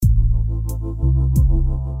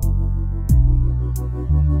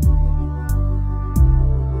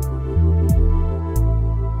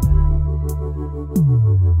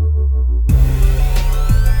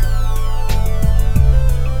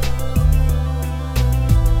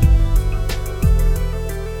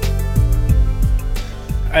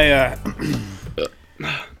I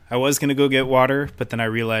I was gonna go get water, but then I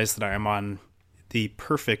realized that I am on the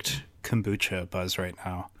perfect kombucha buzz right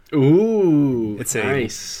now. Ooh, It's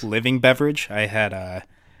nice. a living beverage. I had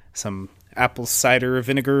some apple cider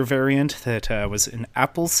vinegar variant that was an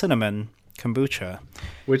apple cinnamon kombucha.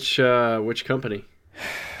 Which company?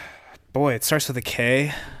 Boy, it starts with a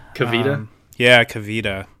K. Kavita? Yeah,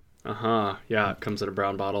 Kavita. Uh-huh. Yeah, it comes in a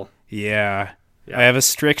brown bottle. Yeah. Yeah. I have a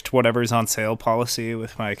strict whatever's on sale policy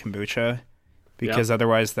with my kombucha because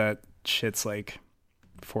otherwise that shit's like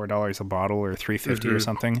 $4 a bottle or $3.50 or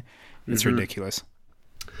something. It's ridiculous.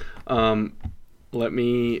 I'm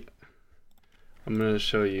gonna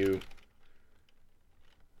show you.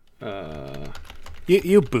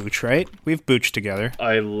 You booch, right? We've booched together.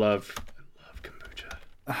 I love kombucha.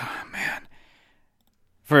 Oh, man.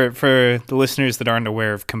 For the listeners that aren't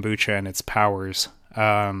aware of kombucha and its powers,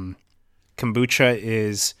 kombucha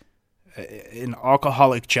is an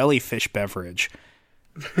alcoholic jellyfish beverage.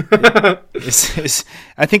 I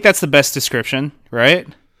think that's the best description, right?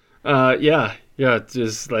 Yeah. It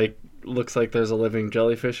just like looks like there's a living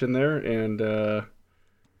jellyfish in there, and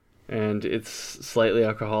it's slightly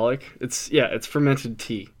alcoholic. It's fermented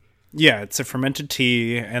tea. Yeah, it's a fermented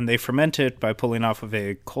tea, and they ferment it by pulling off of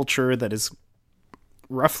a culture that is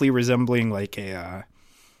roughly resembling like a,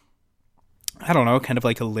 I don't know, kind of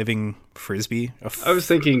like a living frisbee. I was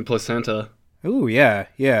thinking placenta. Ooh, yeah.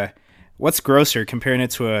 What's grosser, comparing it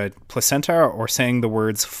to a placenta or saying the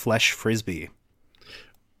words flesh frisbee?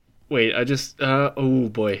 Wait, oh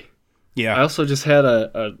boy. Yeah. I also just had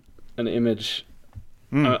an image.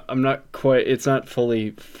 I'm not quite. It's not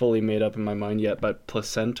fully made up in my mind yet. But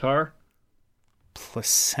placentar.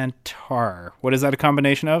 Placentar. What is that a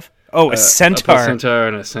combination of? Oh, a centaur. A placentar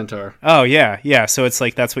and a centaur. Oh, yeah. So it's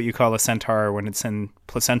like that's what you call a centaur when it's in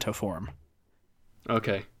placenta form.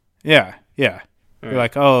 Okay. Yeah. All You're right.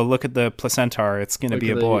 like, oh, look at the placentar. It's gonna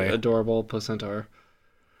be a boy. Adorable placentar.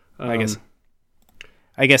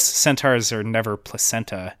 I guess centaurs are never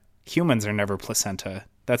placenta. Humans are never placenta.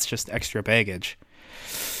 That's just extra baggage.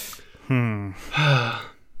 Anyway,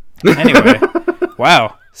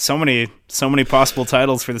 wow, so many possible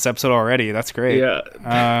titles for this episode already. That's great. Yeah.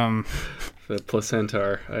 The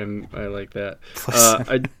placentar. I like that.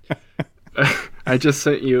 I just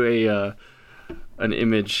sent you an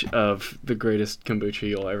image of the greatest kombucha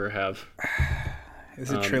you'll ever have.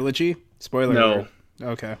 Is it Trilogy? Spoiler no. alert.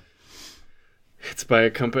 Okay. It's by a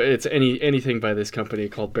company. It's anything by this company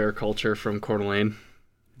called Bear Culture from Coeur d'Alene.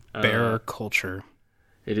 Bear Culture.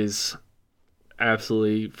 It is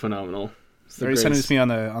absolutely phenomenal. Are you sending this to me on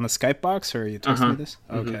the Skype box, or are you texting me this?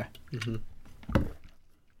 Okay.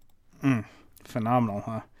 Phenomenal,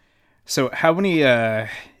 huh? So how many?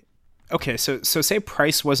 Okay, so say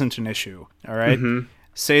price wasn't an issue. All right.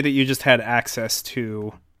 Say that you just had access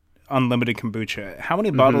to unlimited kombucha. How many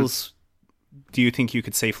bottles do you think you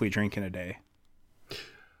could safely drink in a day?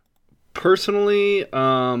 Personally,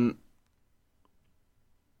 I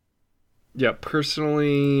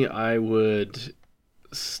would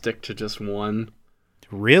stick to just one.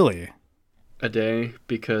 Really? A day,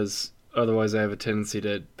 because otherwise I have a tendency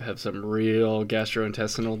to have some real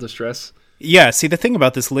gastrointestinal distress. Yeah, see, the thing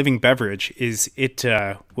about this living beverage is it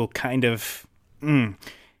will kind of...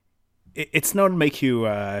 it's known to make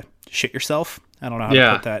you shit yourself. I don't know how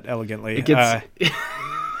to put that elegantly. It gets...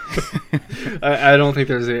 I don't think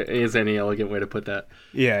there is any elegant way to put that.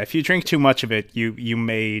 Yeah, if you drink too much of it, you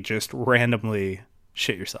may just randomly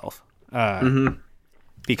shit yourself.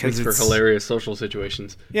 Because it's for hilarious social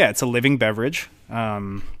situations. Yeah, it's a living beverage.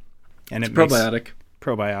 And it's probiotic.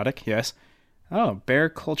 Probiotic, yes. Oh, Bear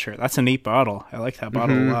Culture. That's a neat bottle. I like that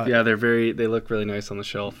bottle a lot. Yeah, they look really nice on the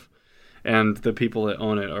shelf. And the people that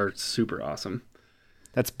own it are super awesome.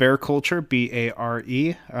 That's Bear Culture, Bare.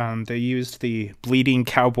 They used the Bleeding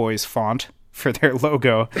Cowboys font for their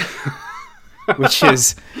logo, which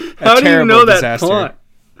is a terrible disaster.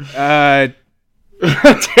 That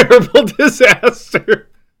font? Terrible disaster.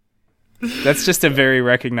 That's just a very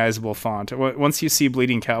recognizable font. Once you see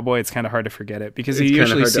Bleeding Cowboy, it's kind of hard to forget it because you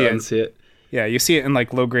usually see it. Yeah, you see it in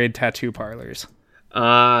like low-grade tattoo parlors.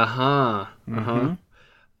 I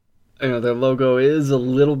know their logo is a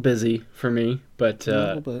little busy for me, but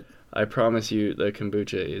I promise you the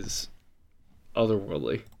kombucha is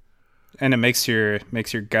otherworldly. And it makes your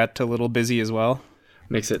gut a little busy as well.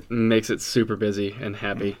 Makes it super busy and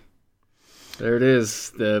happy. There it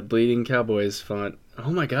is, the Bleeding Cowboys font.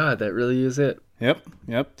 Oh my god, that really is it. Yep,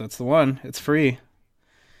 that's the one. It's free.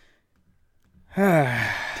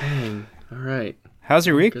 Dang. All right. How's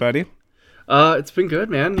your week, buddy? It's been good,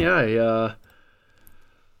 man. Yeah,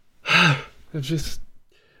 I've just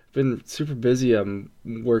Been super busy. I'm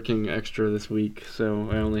working extra this week, so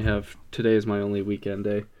I only have today is my only weekend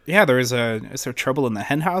day. Yeah, is there trouble in the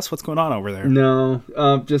hen house? What's going on over there? No,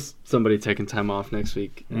 just somebody taking time off next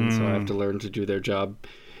week, and so I have to learn to do their job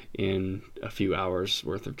in a few hours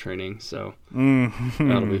worth of training. So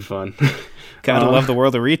that'll be fun. Gotta love the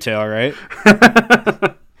world of retail, right?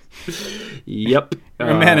 Yep. You're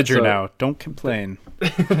a manager now. Don't complain.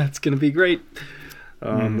 That's gonna be great.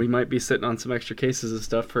 We might be sitting on some extra cases of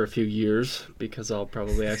stuff for a few years because I'll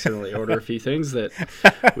probably accidentally order a few things that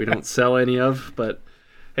we don't sell any of. But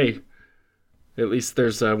hey, at least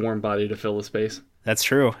there's a warm body to fill the space. That's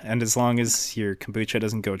true. And as long as your kombucha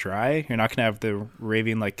doesn't go dry, you're not going to have the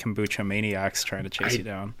raving like kombucha maniacs trying to chase you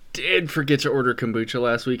down. Did forget to order kombucha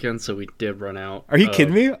last weekend, so we did run out. Are you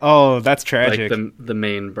kidding me? Oh, that's tragic. Like the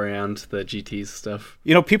main brand, the GT's stuff.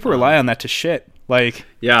 You know, people rely on that to shit. Like,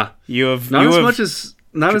 yeah, not as much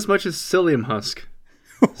as psyllium husk.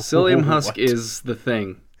 Psyllium husk is the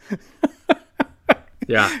thing.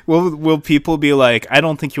 Yeah. Will people be like, I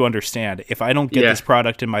don't think you understand. If I don't get this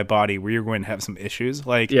product in my body, we're going to have some issues.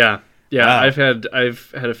 Like, yeah. I've had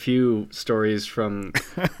a few stories from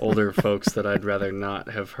older folks that I'd rather not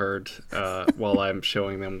have heard while I'm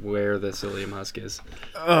showing them where the psyllium husk is.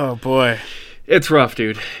 Oh boy, it's rough,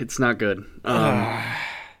 dude. It's not good.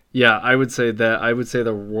 Yeah, I would say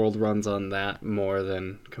the world runs on that more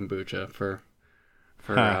than kombucha for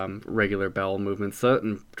regular bowel movements. That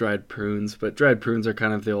and dried prunes, but dried prunes are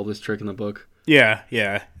kind of the oldest trick in the book. Yeah.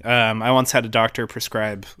 I once had a doctor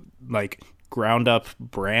prescribe like ground up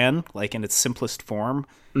bran, like in its simplest form.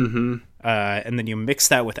 Mm-hmm. And then you mix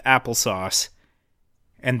that with applesauce,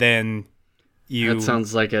 and then That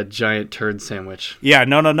sounds like a giant turd sandwich. Yeah,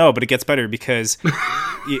 no, but it gets better because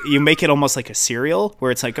you make it almost like a cereal, where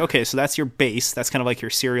it's like, okay, so that's your base. That's kind of like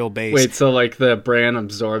your cereal base. Wait, so like the bran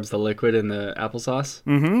absorbs the liquid in the applesauce?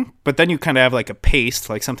 Mm-hmm. But then you kind of have like a paste,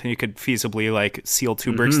 like something you could feasibly like seal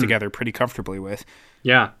two bricks together pretty comfortably with.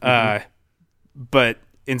 Yeah. But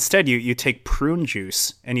instead you take prune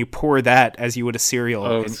juice and you pour that as you would a cereal.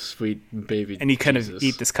 Oh, sweet baby. And you kind of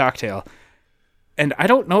eat this cocktail. And I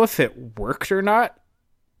don't know if it worked or not.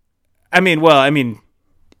 I mean,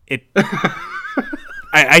 it.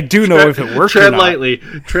 I do know if it worked or not.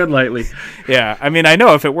 Tread lightly. Yeah, I mean, I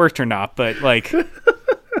know if it worked or not, but like,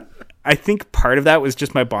 I think part of that was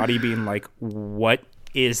just my body being like, "What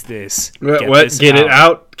is this? Get it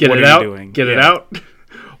out! Get it out! Get it out!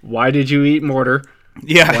 Why did you eat mortar?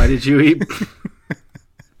 Yeah. Why did you eat?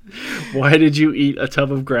 Why did you eat a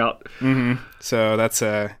tub of grout? Mm-hmm. So that's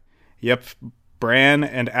yep. Bran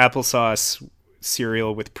and applesauce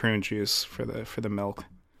cereal with prune juice for the milk.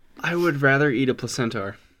 I would rather eat a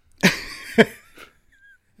placentar.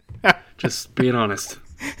 Just being honest.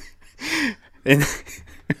 In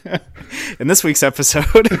this week's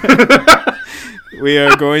episode, we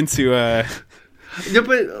are going to... Yeah,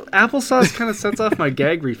 but applesauce kind of sets off my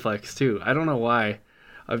gag reflex, too. I don't know why.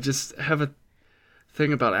 I just have a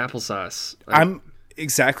thing about applesauce. I'm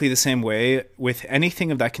exactly the same way with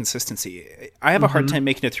anything of that consistency. I have a hard time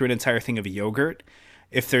making it through an entire thing of yogurt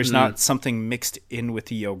if there's not something mixed in with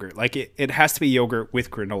the yogurt. Like it has to be yogurt with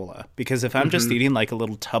granola, because if I'm just eating like a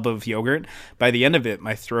little tub of yogurt, by the end of it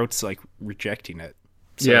my throat's like rejecting it.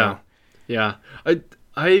 So, yeah.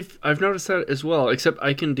 I've noticed that as well, except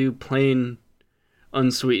I can do plain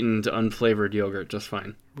unsweetened unflavored yogurt just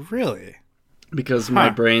fine. Really? Because my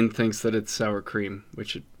brain thinks that it's sour cream,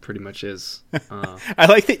 which it pretty much is. I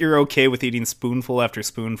like that you're okay with eating spoonful after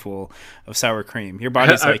spoonful of sour cream. Your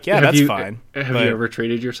body's like, yeah, that's fine. Have you ever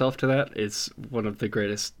treated yourself to that? It's one of the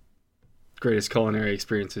greatest culinary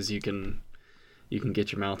experiences you can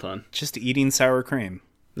get your mouth on. Just eating sour cream.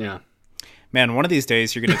 Yeah. Man, one of these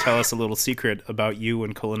days you're going to tell us a little secret about you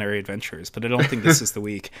and culinary adventures, but I don't think this is the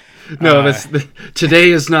week. No,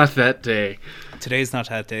 today is not that day. Today's not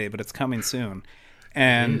that day, but it's coming soon.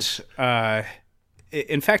 And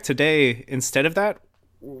in fact, today, instead of that,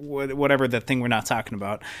 whatever the thing we're not talking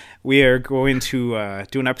about, we are going to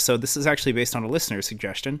do an episode. This is actually based on a listener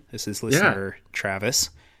suggestion. This is listener Travis,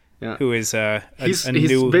 who is he's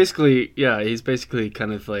basically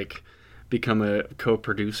kind of like become a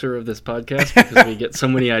co-producer of this podcast because we get so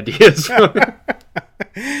many ideas from him.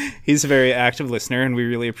 He's a very active listener, and we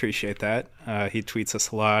really appreciate that. He tweets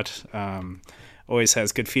us a lot, always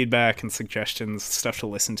has good feedback and suggestions, stuff to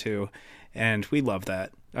listen to, and we love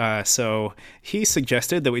that. So he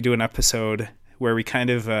suggested that we do an episode where we kind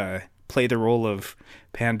of play the role of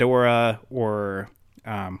Pandora, or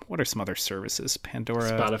what are some other services? Pandora,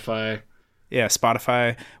 Spotify. Yeah,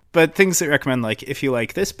 Spotify. But things that recommend, like, if you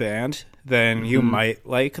like this band, then you might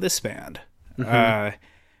like this band.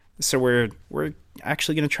 So we're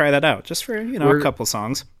actually going to try that out just for, a couple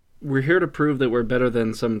songs. We're here to prove that we're better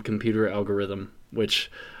than some computer algorithm,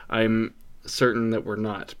 which I'm certain that we're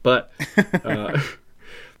not. But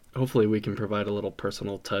hopefully we can provide a little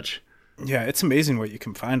personal touch. Yeah, it's amazing what you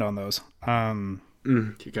can find on those. God,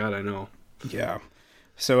 I know. Yeah.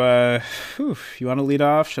 So, you want to lead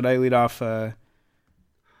off? Should I lead off?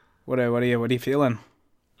 What are you feeling?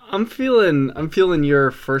 I'm feeling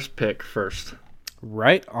your first pick first.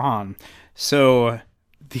 Right on. So,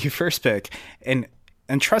 the first pick, and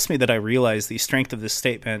trust me that I realize the strength of this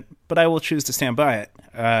statement, but I will choose to stand by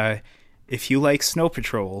it. If you like Snow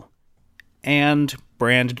Patrol and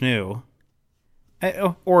Brand New,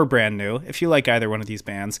 or Brand New, if you like either one of these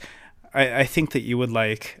bands, I think that you would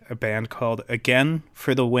like a band called Again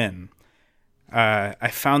for the Win. I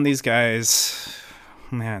found these guys,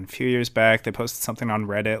 a few years back. They posted something on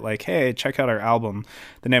Reddit like, hey, check out our album.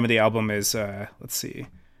 The name of the album is,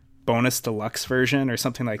 Bonus Deluxe Version or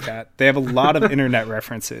something like that. They have a lot of internet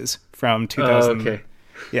references from 2000. Okay.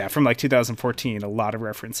 Yeah, from like 2014, a lot of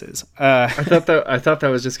references. I thought that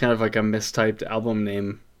was just kind of like a mistyped album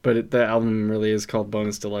name, but the album really is called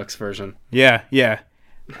Bonus Deluxe Version. Yeah.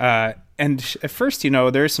 And at first,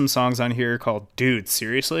 there's some songs on here called Dude,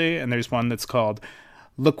 Seriously? And there's one that's called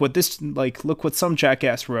Look What Some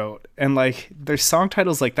Jackass Wrote. And like, there's song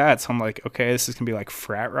titles like that. So I'm like, okay, this is going to be like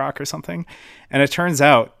frat rock or something. And it turns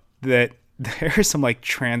out that there's some like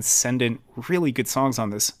transcendent, really good songs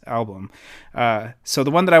on this album. So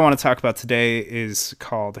the one that I want to talk about today is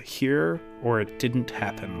called Here or It Didn't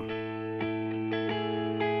Happen.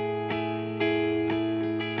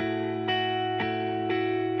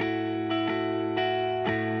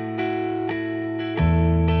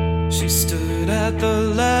 She stood at the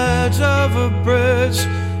ledge of a bridge,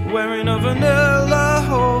 wearing a vanilla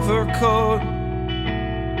overcoat,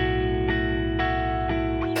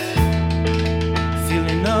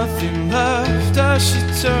 feeling nothing left as she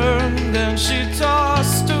turned and she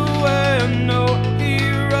tossed away a note he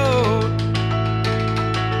wrote.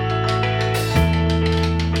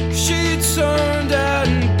 She turned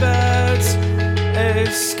and bet a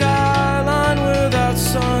skyline without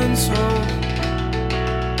sun's hope.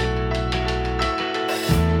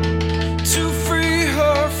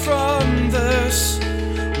 From this,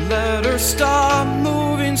 let her stop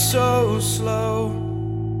moving so slow.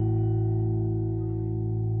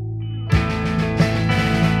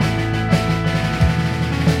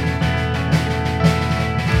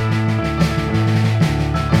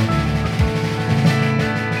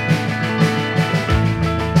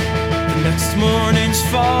 The next morning's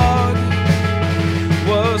fog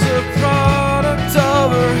was a product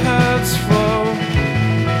of her head's flow.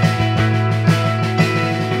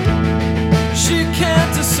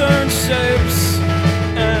 Discern shapes,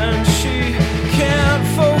 and she can't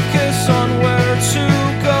focus on where to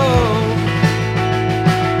go.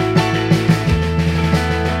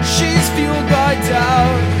 She's fueled by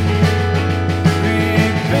doubt,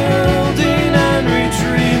 rebuilding and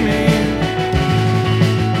redreaming.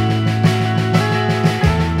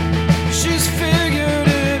 She's figured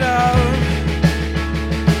it out,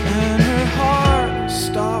 and her heart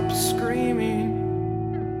stopped screaming.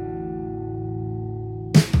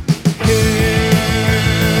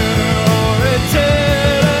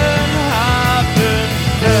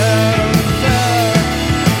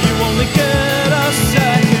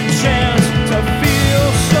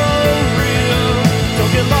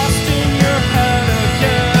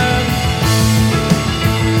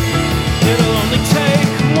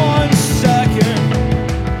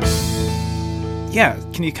 Yeah,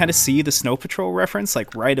 can you kind of see the Snow Patrol reference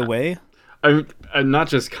like right away? I'm not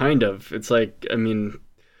just kind of. It's like,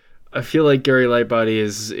 I feel like Gary Lightbody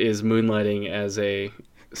is moonlighting as a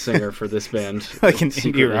singer for this band. Like an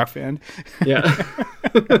indie rock band. Yeah.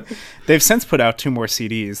 They've since put out 2 more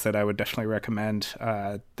CDs that I would definitely recommend.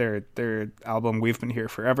 Their album We've Been Here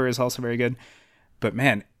Forever is also very good. But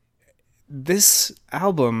man, this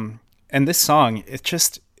album and this song, it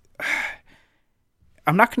just...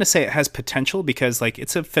 I'm not going to say it has potential because like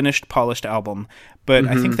it's a finished, polished album, but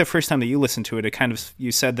I think the first time that you listened to it,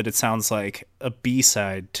 you said that it sounds like a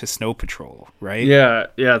B-side to Snow Patrol, right? Yeah.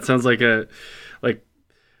 It sounds like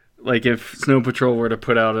like if Snow Patrol were to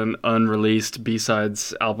put out an unreleased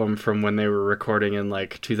B-sides album from when they were recording in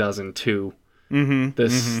like 2002,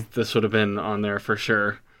 this would have been on there for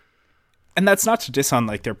sure. And that's not to diss on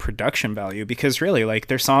like their production value, because really like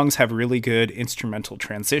their songs have really good instrumental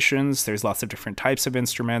transitions. There's lots of different types of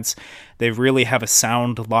instruments. They really have a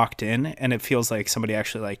sound locked in, and it feels like somebody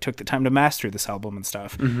actually like took the time to master this album and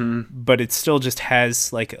stuff. But it still just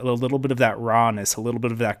has like a little bit of that rawness, a little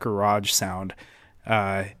bit of that garage sound.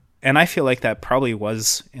 And I feel like that probably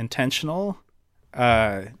was intentional.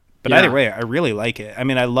 But Yeah. either way, I really like it. I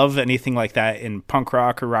mean, I love anything like that in punk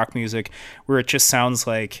rock or rock music where it just sounds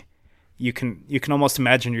like you can almost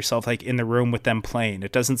imagine yourself like in the room with them playing.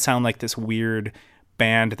 It doesn't sound like this weird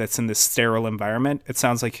band that's in this sterile environment. It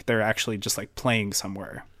sounds like they're actually just like playing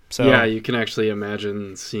somewhere. So Yeah, you can actually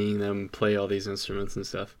imagine seeing them play all these instruments and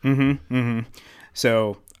stuff.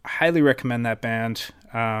 So I highly recommend that band.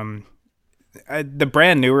 The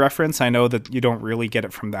brand new reference, I know that you don't really get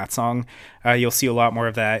it from that song. You'll see a lot more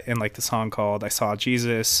of that in like the song called I Saw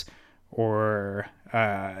Jesus, or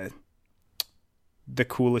The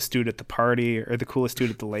Coolest Dude at the Party, or The Coolest Dude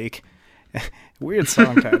at the Lake. Weird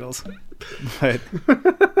song titles. But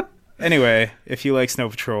anyway, if you like Snow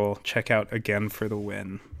Patrol, check out Again for the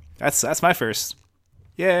Win. That's my first.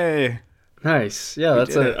 Yay. Nice. Yeah,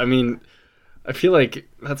 that's did it. I mean, I feel like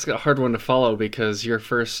that's a hard one to follow because your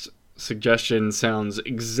first suggestion sounds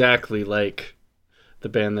exactly like the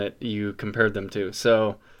band that you compared them to.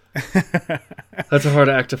 So that's a hard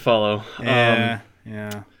act to follow. Yeah.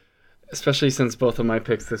 Especially since both of my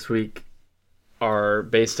picks this week are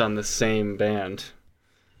based on the same band.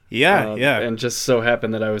 Yeah. And just so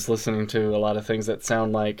happened that I was listening to a lot of things that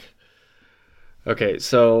sound like... Okay,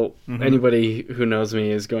 so anybody who knows me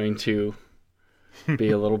is going to be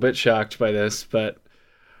a little bit shocked by this, but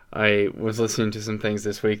I was listening to some things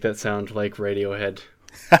this week that sound like Radiohead.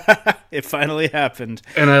 It finally happened.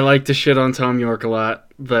 And I like to shit on Tom York a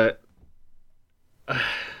lot, but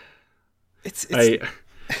It's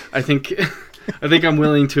I think I'm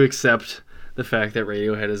willing to accept the fact that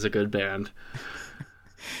Radiohead is a good band.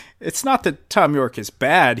 It's not that Tom York is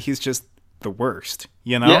bad, he's just the worst,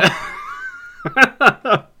 you know? Yeah.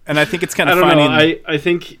 And I think it's kind I of don't funny. know. I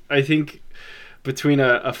think between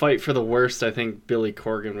a fight for the worst, I think Billy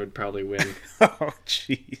Corgan would probably win. Oh,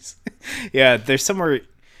 jeez. Yeah, there's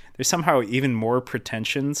somehow even more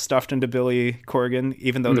pretension stuffed into Billy Corgan,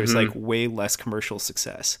 even though there's like way less commercial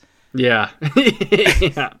success. Yeah.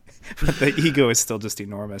 Yeah. But the ego is still just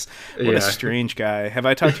enormous. What a strange guy. Have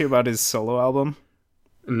I talked to you about his solo album?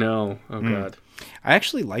 No. Oh, God. I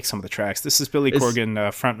actually like some of the tracks. This is Billy Corgan,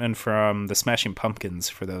 frontman from the Smashing Pumpkins,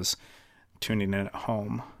 for those tuning in at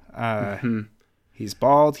home. He's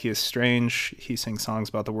bald. He is strange. He sings songs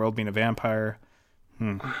about the world being a vampire.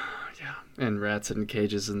 Yeah. And rats in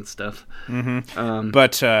cages and stuff.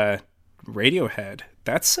 But Radiohead,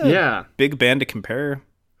 that's a big band to compare.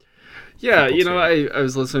 Yeah, you know, I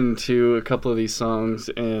was listening to a couple of these songs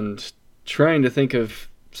and trying to think of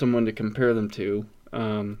someone to compare them to.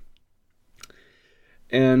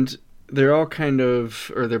 And they're all kind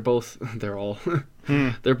of, or they're both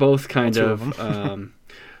kind of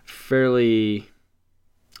fairly,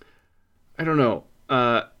 I don't know,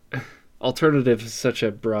 alternative is such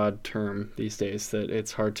a broad term these days that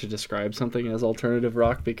it's hard to describe something as alternative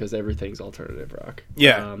rock because everything's alternative rock.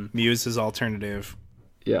 Yeah, Muse is alternative.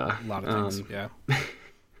 Yeah, a lot of things. Yeah.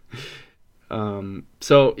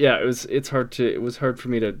 So yeah, it was hard for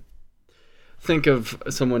me to think of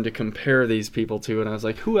someone to compare these people to, and I was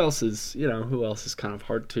like, who else is kind of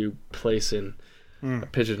hard to place in a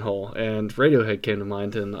pigeonhole? And Radiohead came to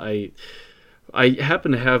mind, and I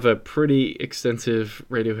happen to have a pretty extensive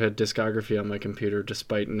Radiohead discography on my computer,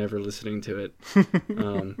 despite never listening to it.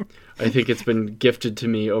 I think it's been gifted to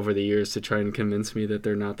me over the years to try and convince me that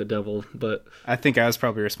they're not the devil, but... I think I was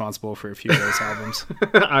probably responsible for a few of those albums.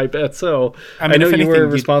 I bet so. I mean, know if you anything, were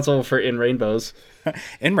responsible for In Rainbows.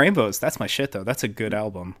 In Rainbows, that's my shit, though. That's a good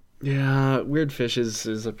album. Yeah, Weird Fishes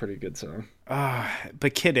is a pretty good song.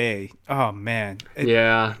 But Kid A, oh man.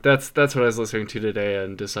 Yeah, that's what I was listening to today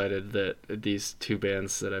and decided that these two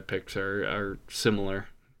bands that I picked are similar.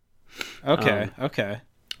 Okay.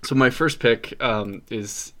 So my first pick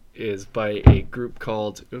is by a group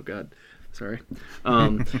called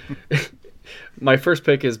my first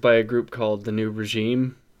pick is by a group called The New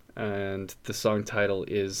Regime, and the song title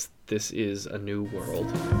is This Is a New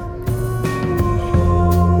World.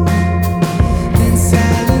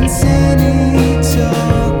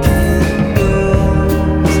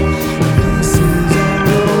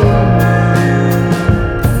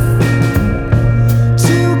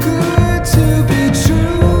 Too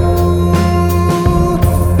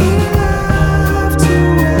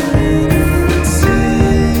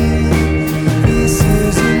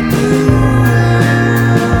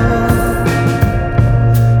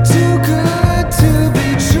good to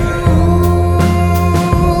be true.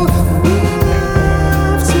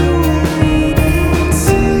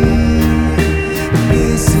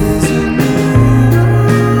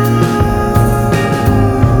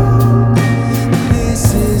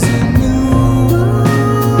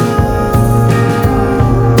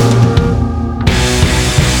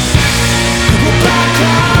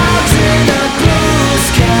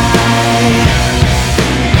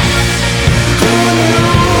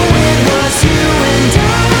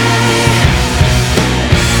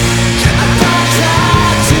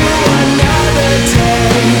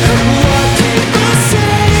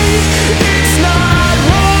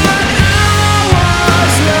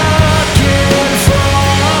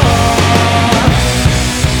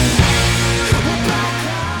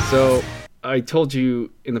 So I told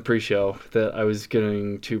you in the pre-show that I was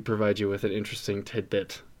going to provide you with an interesting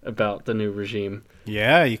tidbit about the new regime.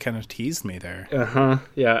 Yeah, you kind of teased me there.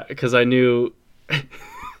 Yeah, because I knew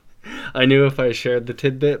I knew if I shared the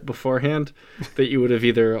tidbit beforehand that you would have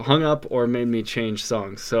either hung up or made me change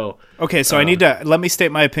songs. So okay, so I need to let me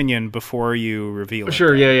state my opinion before you reveal it.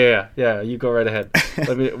 Sure, yeah. You go right ahead.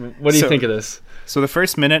 What do you think of this? So the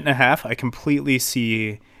first minute and a half, I completely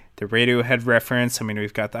see the Radiohead reference. I mean,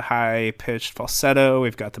 we've got the high-pitched falsetto,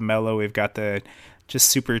 we've got the mellow, we've got the just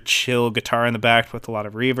super chill guitar in the back with a lot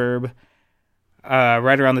of reverb.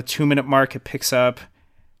 Right around the 2-minute mark, it picks up.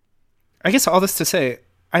 I guess all this to say,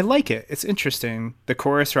 I like it. It's interesting. The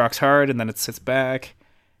chorus rocks hard, and then it sits back.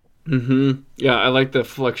 Mm-hmm. Yeah, I like the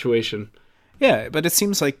fluctuation. Yeah, but it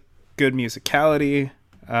seems like good musicality.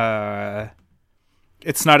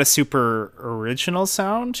 It's not a super original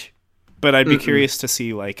sound, but I'd be curious to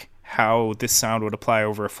see like how this sound would apply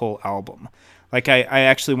over a full album. Like I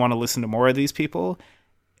actually want to listen to more of these people,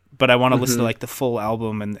 but I want to listen to like the full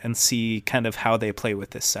album and see kind of how they play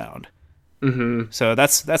with this sound. Mm-hmm. So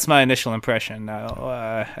that's my initial impression.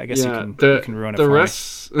 Now I guess you can ruin it for me.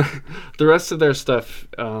 The rest of their stuff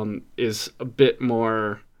is a bit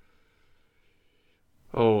more.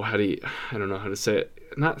 I don't know how to say it.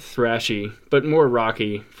 Not thrashy, but more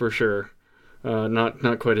rocky for sure.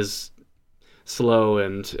 Not quite as slow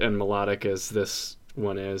and melodic as this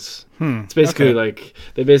one is. It's basically like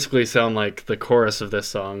they basically sound like the chorus of this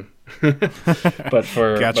song, but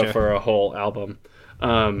for a whole album.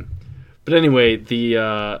 But anyway,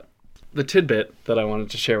 the tidbit that I wanted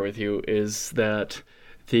to share with you is that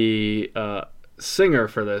the singer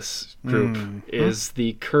for this group is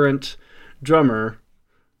the current drummer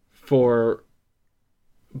for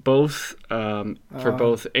both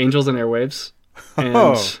Angels and Airwaves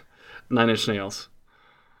and Nine Inch Nails.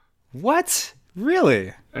 What?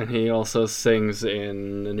 Really? And he also sings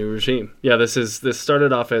in The New Regime. Yeah, this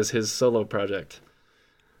started off as his solo project.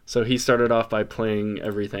 So he started off by playing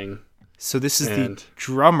everything. So this is the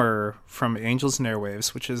drummer from Angels and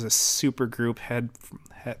Airwaves, which is a super group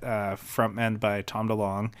frontman by Tom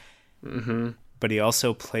DeLonge. Mm-hmm. But he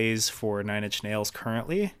also plays for Nine Inch Nails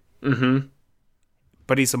currently. Mm-hmm.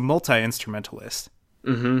 But he's a multi-instrumentalist.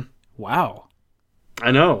 Mm-hmm. Wow.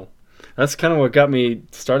 I know. That's kind of what got me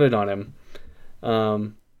started on him.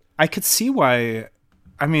 I could see why.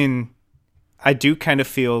 I mean, I do kind of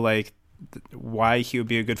feel like why he would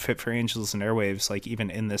be a good fit for Angels and Airwaves, like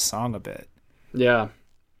even in this song a bit. Yeah.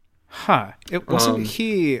 Huh. It wasn't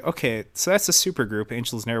he. Okay, so that's a super group,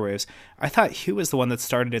 Angels and Airwaves. I thought he was the one that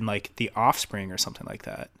started in like The Offspring or something like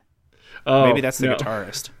that. Oh, maybe that's the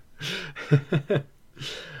guitarist.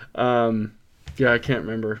 Yeah, I can't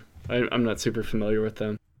remember. I'm not super familiar with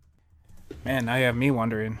them. Man, now you have me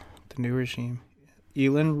wondering. The New Regime.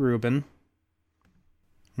 Elin Rubin.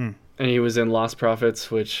 And he was in Lost Prophets,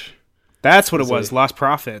 which... That's what it was, Lost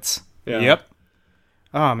Prophets. Yeah. Yep.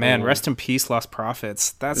 Oh, man, rest in peace, Lost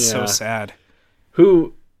Prophets. That's so sad.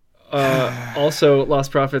 Who also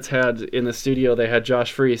Lost Prophets had in the studio, they had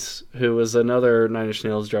Josh Freese, who was another Nine Inch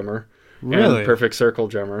Nails drummer. Really? And Perfect Circle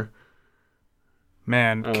drummer.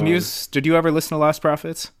 Man, did you ever listen to Lost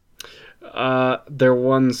Prophets? Their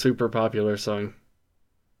one super popular song.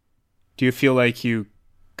 Do you feel like you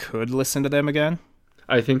could listen to them again?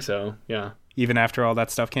 I think so, yeah. Even after all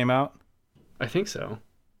that stuff came out? I think so.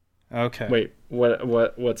 Okay. Wait,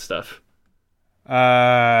 what stuff?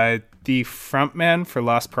 The frontman for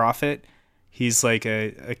Lost Prophet, he's like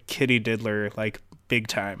a kitty diddler, like big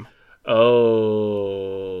time. Oh.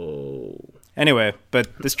 Anyway,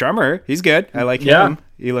 but this drummer, he's good. I like him.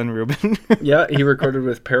 Elin Rubin. Yeah, he recorded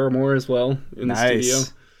with Paramore as well in the studio.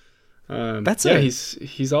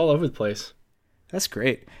 He's all over the place. That's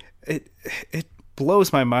great. It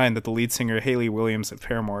blows my mind that the lead singer Hayley Williams at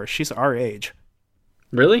Paramore, she's our age.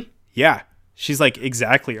 Really? Yeah, she's like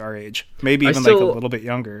exactly our age. Maybe even like a little bit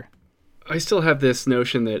younger. I still have this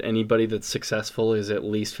notion that anybody that's successful is at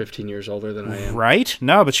least 15 years older than I am. Right?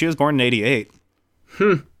 No, but she was born in 88.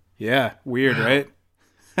 Yeah, weird, right?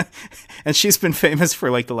 And she's been famous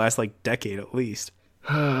for like the last like decade at least.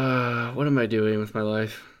 What am I doing with my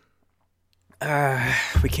life?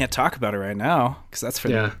 We can't talk about it right now because that's for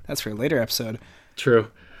a later episode.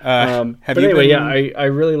 True. I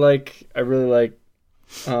really like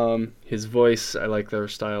his voice. I like their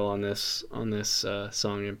style on this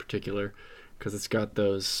song in particular because it's got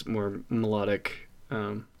those more melodic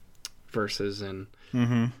verses, and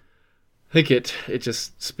I think it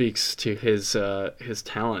just speaks to his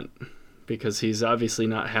talent because he's obviously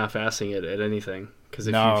not half-assing it at anything. Because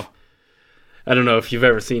I don't know if you've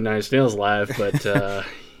ever seen Nine Inch Nails live, but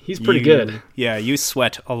He's pretty good. Yeah, you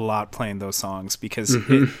sweat a lot playing those songs because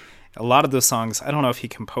a lot of those songs, I don't know if he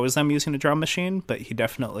composed them using a drum machine, but he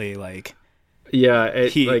definitely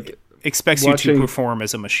he expects you to perform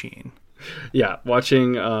as a machine. Yeah,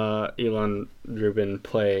 watching Elon Rubin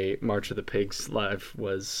play March of the Pigs live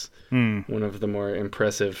was one of the more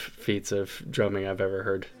impressive feats of drumming I've ever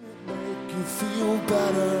heard. Make you feel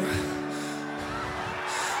better.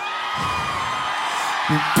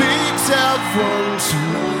 Pigs have run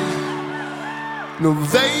tonight. No,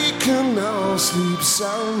 they can now sleep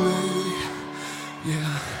soundly.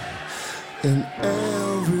 Yeah, and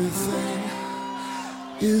everything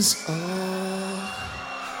is all.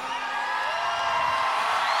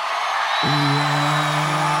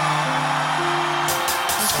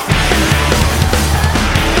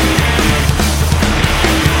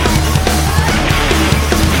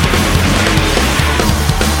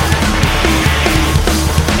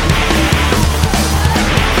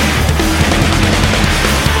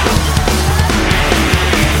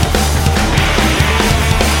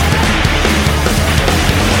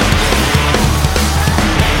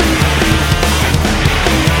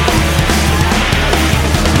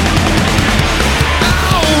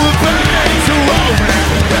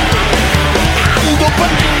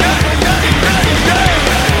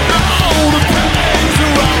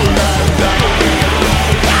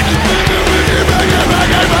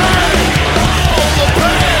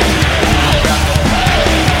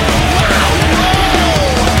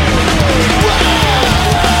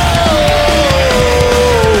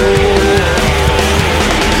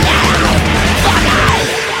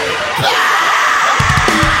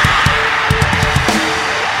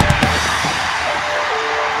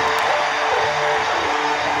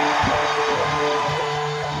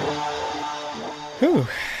 Whew.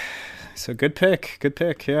 So good pick,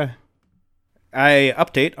 yeah. I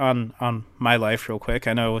update on my life real quick.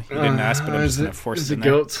 I know you didn't ask, but I'm just gonna force it in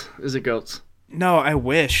there. Is it goats? No, I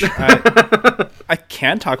wish. I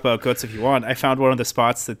can talk about goats if you want. I found one of the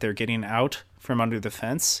spots that they're getting out from under the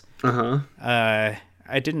fence. I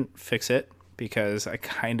didn't fix it because I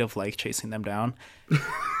kind of like chasing them down.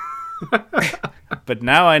 But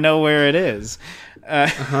now I know where it is.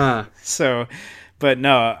 So, but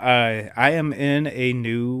no, I am in a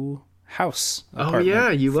new house. Oh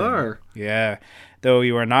yeah, you are. Yeah, though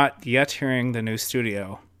you are not yet hearing the new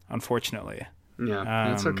studio, unfortunately. Yeah,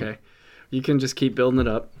 that's okay. You can just keep building it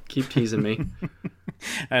up. Keep teasing me.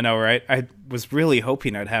 I know, right? I was really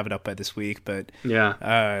hoping I'd have it up by this week, but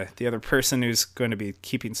yeah. The other person who's going to be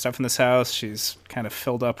keeping stuff in this house, she's kind of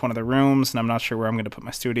filled up one of the rooms, and I'm not sure where I'm going to put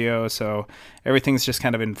my studio, so everything's just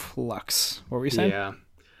kind of in flux. What were you saying? Yeah.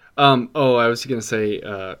 I was going to say,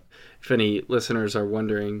 if any listeners are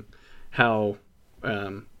wondering how,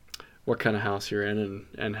 what kind of house you're in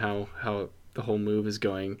and how the whole move is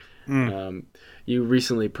going, you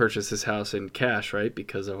recently purchased this house in cash, right?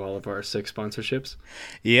 Because of all of our 6 sponsorships.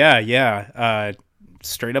 Yeah.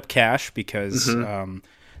 Straight up cash because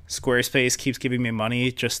Squarespace keeps giving me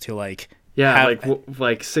money just to like. Yeah,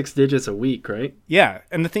 like 6 digits a week, right? Yeah,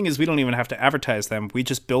 and the thing is, we don't even have to advertise them. We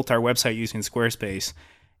just built our website using Squarespace,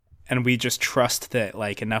 and we just trust that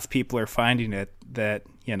like enough people are finding it that,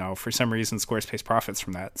 you know, for some reason Squarespace profits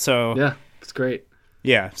from that. So yeah, it's great.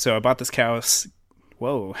 Yeah, so I bought this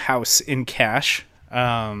house in cash.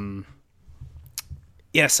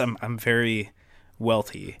 Yes, I'm very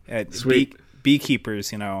wealthy. Sweet.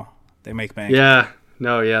 Beekeepers, you know, they make bank. Yeah,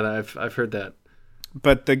 I've heard that.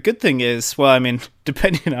 But the good thing is, well, I mean,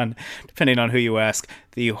 depending on who you ask,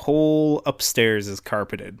 the whole upstairs is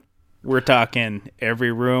carpeted. We're talking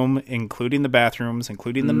every room, including the bathrooms,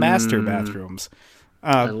 including the master bathrooms.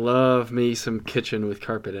 I love me some kitchen with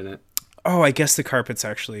carpet in it. Oh, I guess the carpet's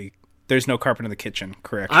actually... There's no carpet in the kitchen,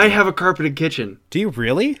 correct? I have a carpeted kitchen. Do you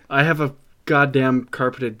really? I have a goddamn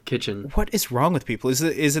carpeted kitchen. What is wrong with people? Is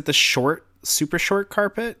it the super short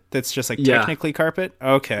carpet that's just like technically carpet?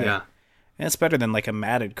 Okay. Yeah. And it's better than like a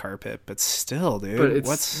matted carpet, but still, dude. But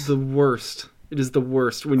it's the worst. It is the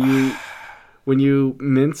worst when you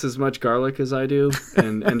mince as much garlic as I do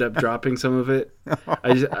and end up dropping some of it.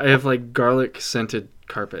 I have like garlic scented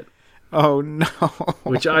carpet. Oh no.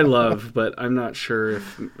 Which I love, but I'm not sure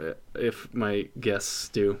if my guests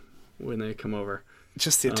do when they come over.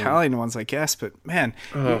 Just the Italian ones, I guess, but man,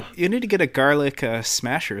 you need to get a garlic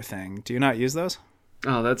smasher thing. Do you not use those?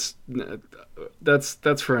 Oh, that's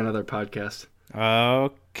for another podcast.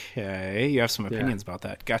 Okay. You have some opinions about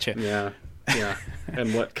that. Gotcha. Yeah.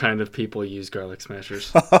 And what kind of people use garlic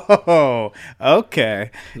smashers? Oh,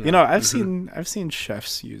 okay. Yeah. You know, I've seen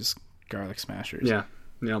chefs use garlic smashers. Yeah.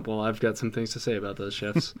 Yeah, well, I've got some things to say about those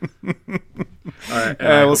chefs. All right,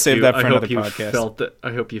 and we'll save that for another I podcast.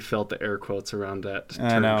 hope you felt the air quotes around that I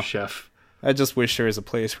term, know. chef. I just wish there was a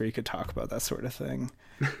place where you could talk about that sort of thing.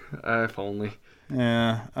 If only.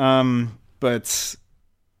 Yeah. But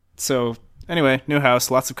so anyway, new house,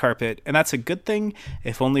 lots of carpet, and that's a good thing,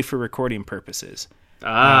 if only for recording purposes.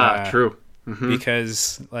 True.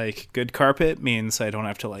 Because like good carpet means I don't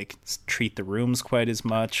have to like treat the rooms quite as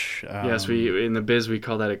much. Yes, we in the biz we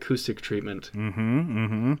call that acoustic treatment.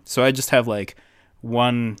 So I just have like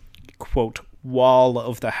one quote wall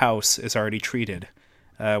of the house is already treated,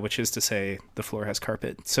 which is to say the floor has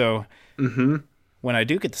carpet. So when I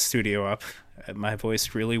do get the studio up, my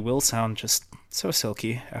voice really will sound just so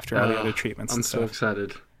silky after all the other treatments. I'm so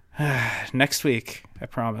excited. Next week, I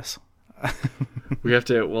promise.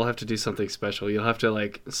 We'll have to do something special. You'll have to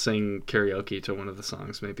like sing karaoke to one of the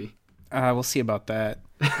songs, maybe. We'll see about that.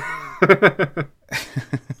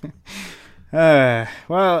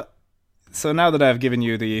 Well, so now that I've given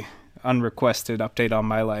you the unrequested update on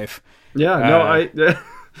my life,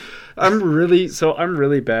 I'm really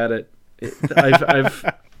bad at.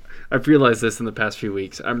 I've realized this in the past few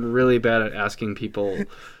weeks. I'm really bad at asking people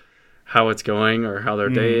how it's going or how their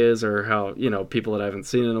day is, or how, people that I haven't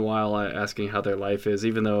seen in a while, asking how their life is,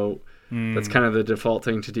 even though that's kind of the default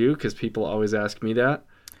thing to do because people always ask me that.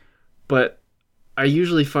 But I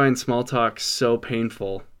usually find small talk so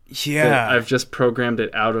painful that I've just programmed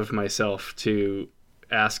it out of myself to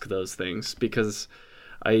ask those things, because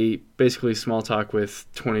I basically small talk with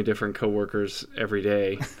 20 different coworkers every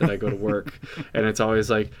day that I go to work. And it's always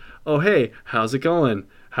like, oh, hey, how's it going?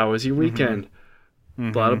 How was your weekend?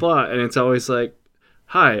 Blah, blah, blah. And it's always like,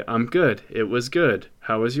 hi, I'm good. It was good.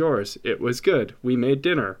 How was yours? It was good. We made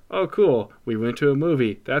dinner. Oh, cool. We went to a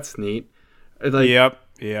movie. That's neat. Like, Yep.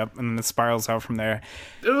 And then it spirals out from there.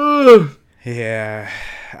 Ugh. Yeah,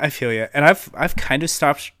 I feel you. And I've kind of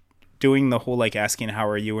stopped doing the whole like asking how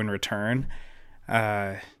are you in return,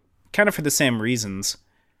 kind of for the same reasons.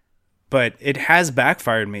 But it has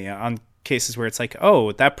backfired me on cases where it's like,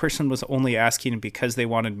 oh, that person was only asking because they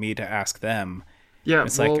wanted me to ask them. Yeah,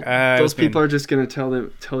 it's well, like those people are just going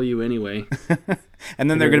to tell you anyway.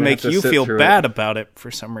 And then they're going to make you feel bad about it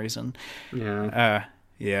for some reason. Yeah.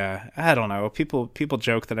 Yeah, I don't know. People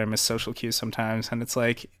joke that I miss social cues sometimes, and it's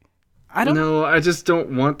like, I don't know. No, I just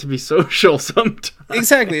don't want to be social sometimes.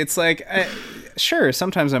 Exactly. It's like, sure,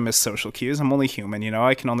 sometimes I miss social cues. I'm only human,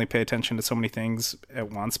 I can only pay attention to so many things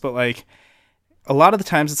at once. But like, a lot of the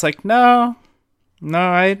times it's like, no,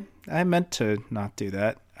 I meant to not do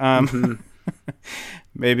that.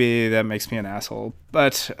 Maybe that makes me an asshole.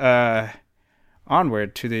 But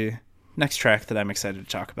onward to the next track that I'm excited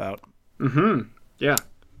to talk about. Yeah.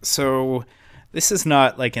 So this is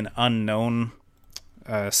not like an unknown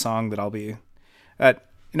song that I'll be...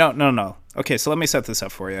 No. Okay, so let me set this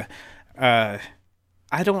up for you. I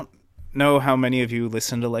don't know how many of you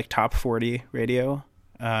listen to like top 40 radio.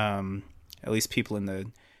 At least people in the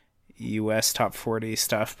US top 40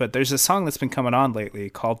 stuff. But there's a song that's been coming on lately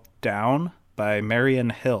called Down by Marion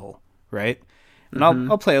Hill, right? And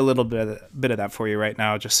I'll play a little bit of that for you right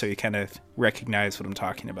now, just so you kind of recognize what I'm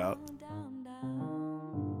talking about.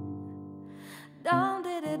 Down,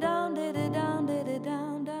 did it, down, did it, down, did it,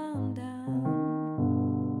 down, down,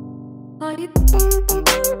 down. Are you down,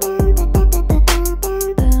 down, down,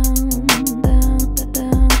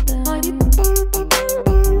 down? Are you down, down?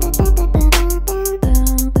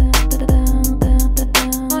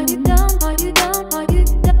 Are you down? Are you down? Are you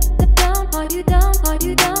down? Are you down? Are you down? Are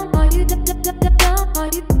you down? Are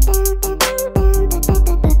you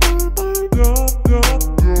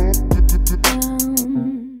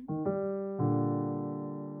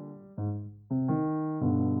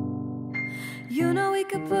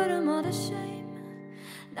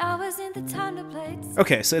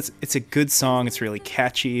Okay, so it's a good song. It's really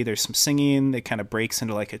catchy. There's some singing that kind of breaks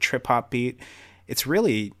into like a trip hop beat. It's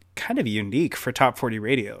really kind of unique for top 40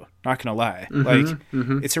 radio, not gonna lie.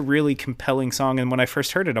 It's a really compelling song, and when I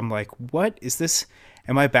first heard it, I'm like, what is this?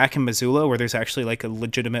 Am I back in Missoula where there's actually like a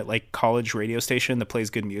legitimate like college radio station that plays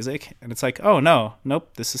good music? And it's like, oh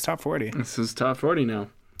nope, this is top 40. This is top 40 now.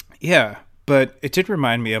 Yeah, but it did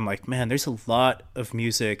remind me, I'm like, man, there's a lot of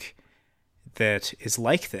music that is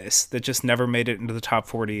like this that just never made it into the top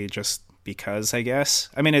 40 just because, I guess.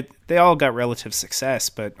 I mean, they all got relative success,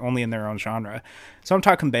 but only in their own genre. So I'm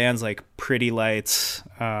talking bands like Pretty Lights.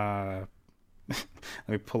 Let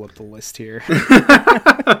me pull up the list here.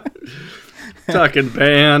 Talking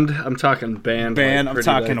band. I'm talking band. Band. Like I'm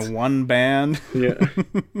talking Lights. one band. Yeah.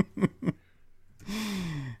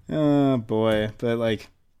 Oh, boy. But like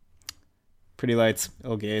Pretty Lights,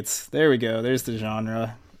 Ill Gates. There we go. There's the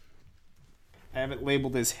genre. I have it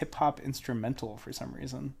labeled as hip hop instrumental for some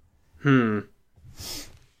reason.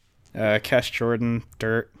 Cash Jordan,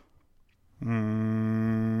 Dirt.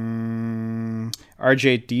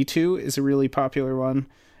 RJD2 is a really popular one.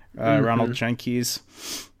 Ronald Jenkins.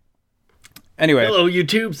 Anyway. Hello,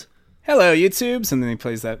 YouTubes. Hello, YouTubes. And then he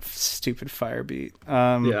plays that stupid fire beat.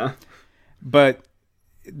 Yeah. But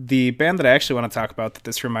the band that I actually want to talk about that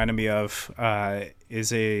this reminded me of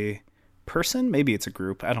is a person. Maybe it's a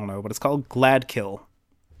group. I don't know. But it's called Gladkill.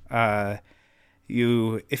 If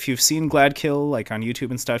you've seen Gladkill, like on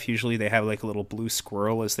YouTube and stuff, usually they have like a little blue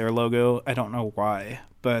squirrel as their logo. I don't know why,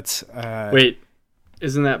 but wait,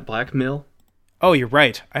 isn't that Black Mill? Oh, you're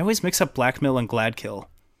right. I always mix up Black Mill and Gladkill.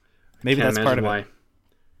 Maybe Can't that's part of imagine it. why.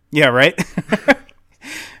 Yeah, right.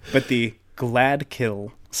 But the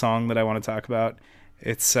Gladkill song that I want to talk about,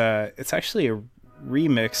 it's actually a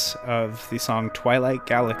remix of the song Twilight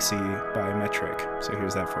Galaxy by Metric. So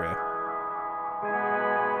here's that for you.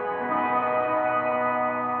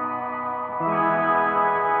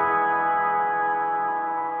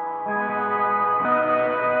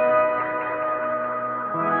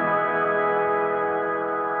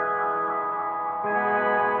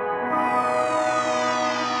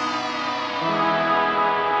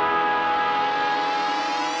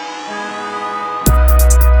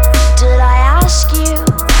 Did I ask you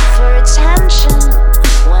for attention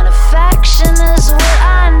when affection is what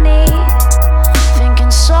I need? Thinking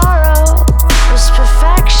sorrow was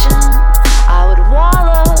perfection, I would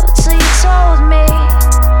wallow till you told me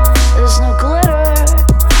there's no glitter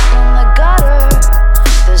in the gutter,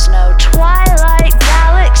 there's no Twilight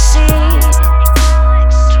Galaxy.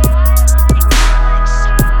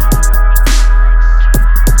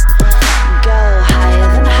 Go higher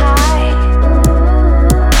than high,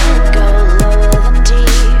 go lower than deep.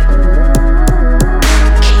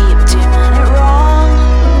 Keep doing it wrong,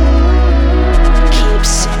 keep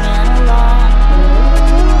singing along.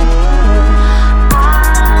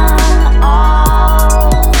 I'm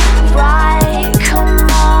alright, come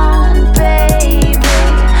on, baby.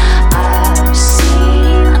 I've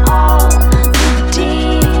seen all the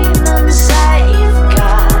demons that you've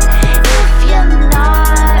got. If you're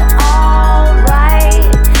not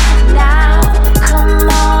alright now, come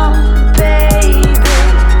on, baby.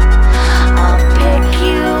 I'll pick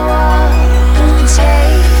you up and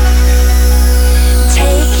take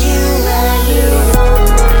you where you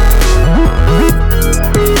want.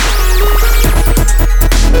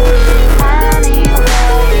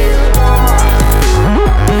 Anywhere you want.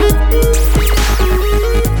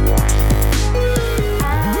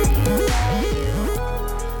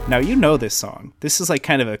 Now you know this song. This is like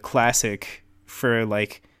kind of a classic for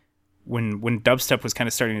like when dubstep was kind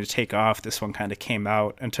of starting to take off. This one kind of came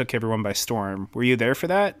out and took everyone by storm. Were you there for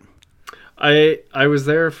that? I was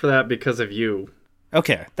there for that because of you.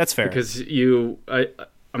 Okay, that's fair. Because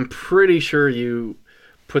I'm pretty sure you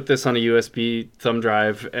put this on a USB thumb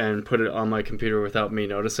drive and put it on my computer without me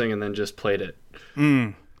noticing, and then just played it.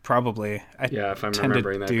 Probably. Yeah, if I'm tend to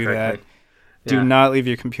remembering that do correctly. Do Yeah. not leave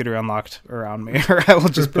your computer unlocked around me, or I will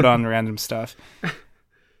just put on random stuff.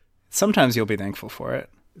 Sometimes you'll be thankful for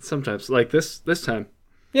it. Sometimes, like this time.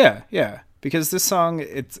 Yeah, because this song,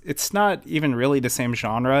 it's not even really the same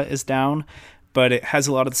genre as Down, but it has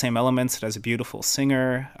a lot of the same elements. It has a beautiful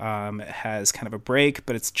singer. It has kind of a break,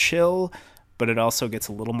 but it's chill, but it also gets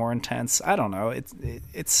a little more intense. I don't know.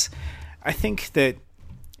 It's. I think that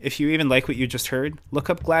if you even like what you just heard,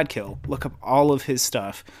 look up Gladkill. Look up all of his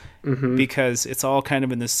stuff, because it's all kind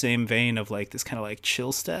of in the same vein of like this kind of like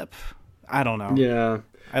chill step. I don't know. Yeah.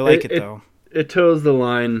 I like it though. It toes the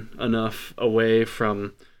line enough away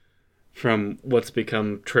from what's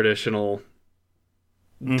become traditional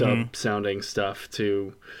dub sounding stuff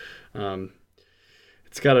to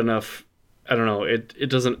it's got enough. I don't know, it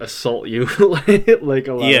doesn't assault you like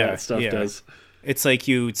a lot of that stuff does. It's like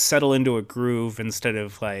you settle into a groove instead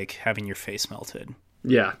of like having your face melted.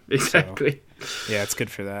 Yeah, exactly. So, yeah, it's good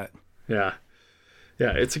for that. Yeah,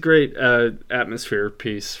 it's a great atmosphere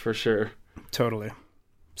piece for sure. Totally.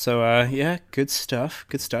 So yeah, good stuff.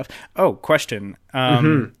 Oh, question.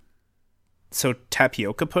 So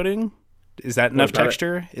tapioca pudding, is that enough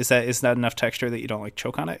texture? Is that enough texture that you don't like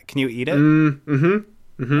choke on it? Can you eat it?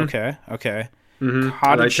 Okay.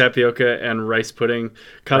 I like tapioca and rice pudding.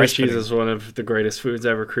 Cottage cheese is one of the greatest foods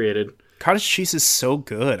ever created. Cottage cheese is so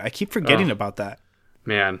good. I keep forgetting about that.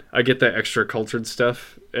 Man, I get the extra cultured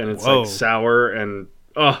stuff, and it's like sour and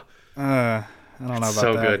I don't know about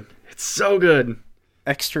so that. good. It's so good.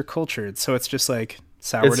 Extra cultured, so it's just like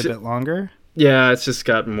soured a bit longer. Yeah, it's just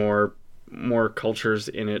got more cultures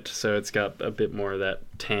in it, so it's got a bit more of that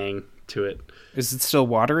tang to it. Is it still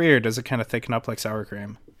watery, or does it kind of thicken up like sour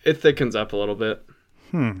cream? It thickens up a little bit.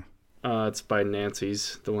 It's by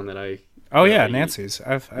Nancy's, the one that I. Oh yeah, Nancy's.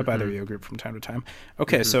 I buy their yogurt from time to time.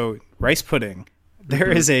 Okay, so rice pudding. There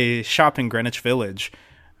is a shop in Greenwich Village,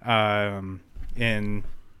 in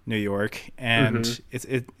New York, and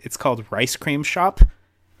it's called Rice Cream Shop,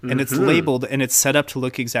 and it's labeled and it's set up to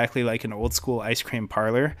look exactly like an old school ice cream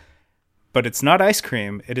parlor, but it's not ice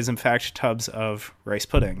cream. It is in fact tubs of rice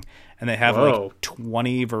pudding, and they have like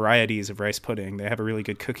 20 varieties of rice pudding. They have a really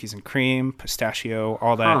good cookies and cream, pistachio,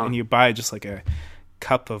 all that, and you buy just like a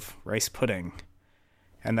cup of rice pudding,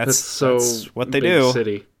 and that's what they do.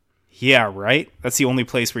 City. Yeah, right. That's the only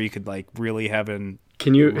place where you could like really have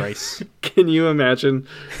rice. Can you imagine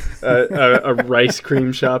a rice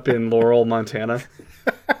cream shop in Laurel, Montana?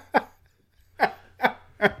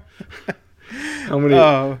 How many?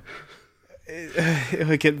 Oh, it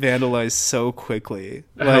would get vandalized so quickly.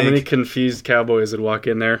 How many confused cowboys would walk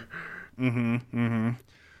in there?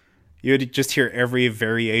 You would just hear every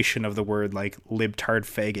variation of the word, like libtard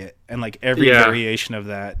faggot, and like every variation of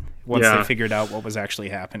that once they figured out what was actually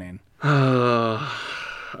happening.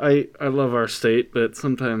 I love our state, but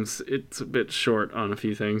sometimes it's a bit short on a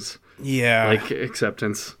few things. Yeah. Like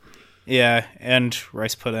acceptance. Yeah, and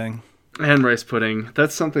rice pudding. And rice pudding.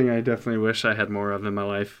 That's something I definitely wish I had more of in my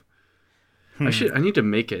life. I need to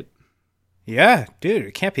make it. Yeah, dude,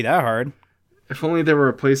 it can't be that hard. If only there were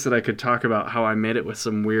a place that I could talk about how I made it with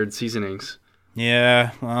some weird seasonings.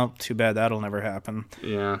 Yeah, well, too bad that'll never happen.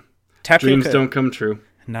 Yeah. Tapioca. Dreams don't come true.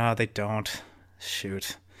 No, they don't.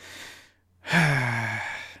 Shoot.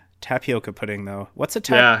 Tapioca pudding, though. What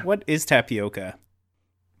is tapioca?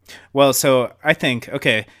 Well, so I think,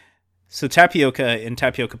 okay, so tapioca in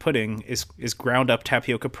tapioca pudding is ground up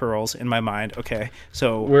tapioca pearls in my mind. Okay,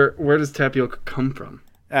 so where does tapioca come from?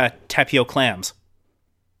 Tapio clams.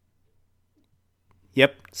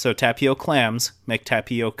 Yep. So tapio clams make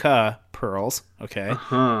tapioca pearls. Okay.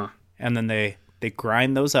 And then they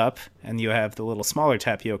grind those up, and you have the little smaller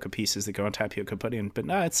tapioca pieces that go in tapioca pudding. But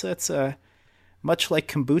no, it's much like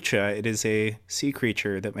kombucha. It is a sea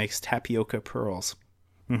creature that makes tapioca pearls.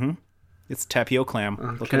 It's tapio clam.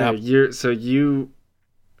 Okay. Look it up. So you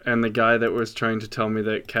and the guy that was trying to tell me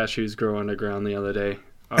that cashews grow underground the other day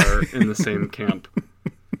are in the same camp.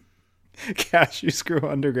 Cashews grow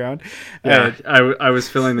underground. Yeah, I was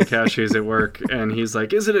filling the cashews at work, and he's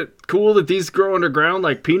like, "Isn't it cool that these grow underground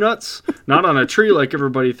like peanuts, not on a tree like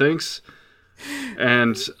everybody thinks?"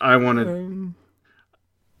 And I wanted.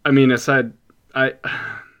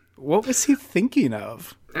 What was he thinking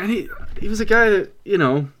of? And he was a guy that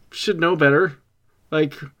should know better,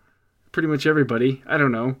 like pretty much everybody. I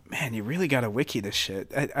don't know. Man, you really got to wiki this shit.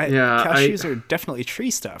 Cashews are definitely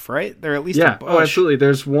tree stuff, right? They're at least a bush. Oh, absolutely.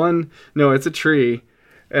 There's one. No, it's a tree,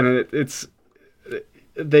 and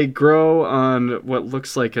they grow on what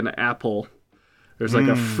looks like an apple. There's like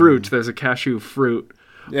a fruit. There's a cashew fruit,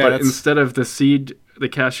 but instead of the seed, the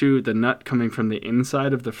cashew, the nut coming from the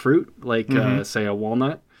inside of the fruit, like say a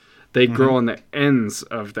walnut, they grow on the ends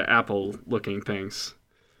of the apple-looking things.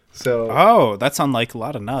 So. That's unlike a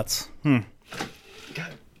lot of nuts. God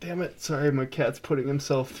damn it! Sorry, my cat's putting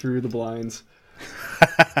himself through the blinds.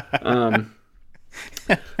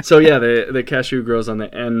 So yeah, the cashew grows on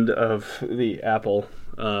the end of the apple,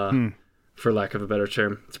 for lack of a better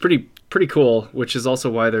term. It's pretty cool, which is also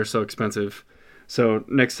why they're so expensive. So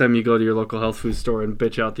next time you go to your local health food store and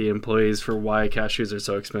bitch out the employees for why cashews are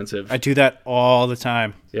so expensive. I do that all the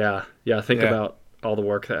time. Yeah. Think about all the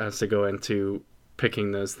work that has to go into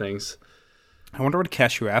picking those things. I wonder what a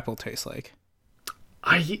cashew apple tastes like.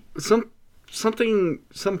 Some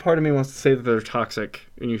part of me wants to say that they're toxic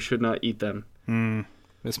and you should not eat them.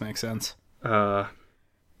 This makes sense. Yeah.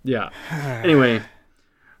 Anyway,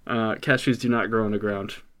 cashews do not grow on the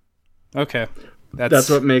ground. Okay. That's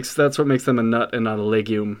what makes them a nut and not a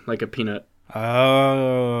legume, like a peanut.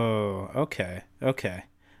 Oh, okay.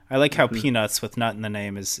 I like how peanuts with nut in the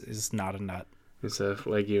name is not a nut. It's a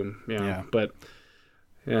legume, yeah. But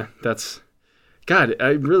yeah, that's God. I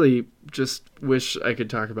really just wish I could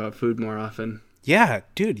talk about food more often. Yeah,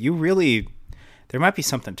 dude, there might be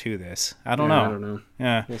something to this. I don't know. I don't know.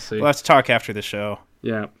 Yeah, we'll see. We'll have to talk after the show.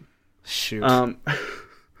 Yeah. Shoot.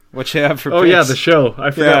 What you have for? Oh, yeah, the show.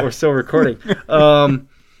 I forgot we're still recording.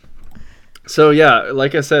 So yeah,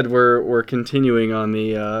 like I said, we're continuing on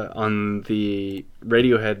the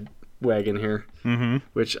Radiohead wagon here,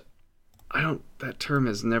 which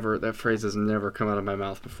that phrase has never come out of my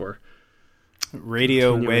mouth before.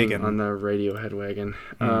 Radio wagon. On the Radiohead wagon.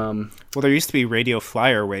 Well, there used to be Radio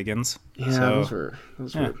Flyer wagons. Yeah, those were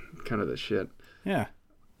kind of the shit. Yeah.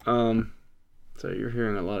 So you're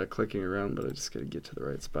hearing a lot of clicking around, but I just got to get to the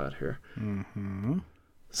right spot here. Mm-hmm.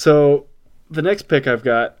 So the next pick I've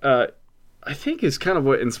got, I think, is kind of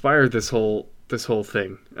what inspired this whole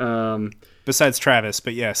thing. Besides Travis,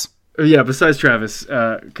 but yes. Yeah, besides Travis,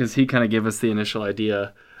 because he kind of gave us the initial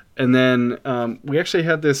idea. And then we actually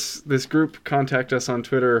had this group contact us on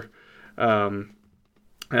Twitter,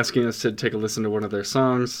 asking us to take a listen to one of their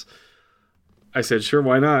songs. I said, sure,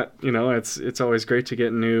 why not? You know, it's always great to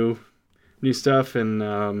get new stuff, and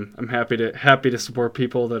I'm happy to support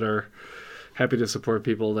people that are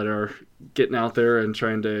getting out there and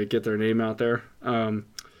trying to get their name out there.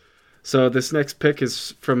 So this next pick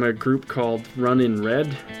is from a group called Run in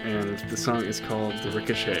Red, and the song is called The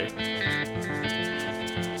Ricochet.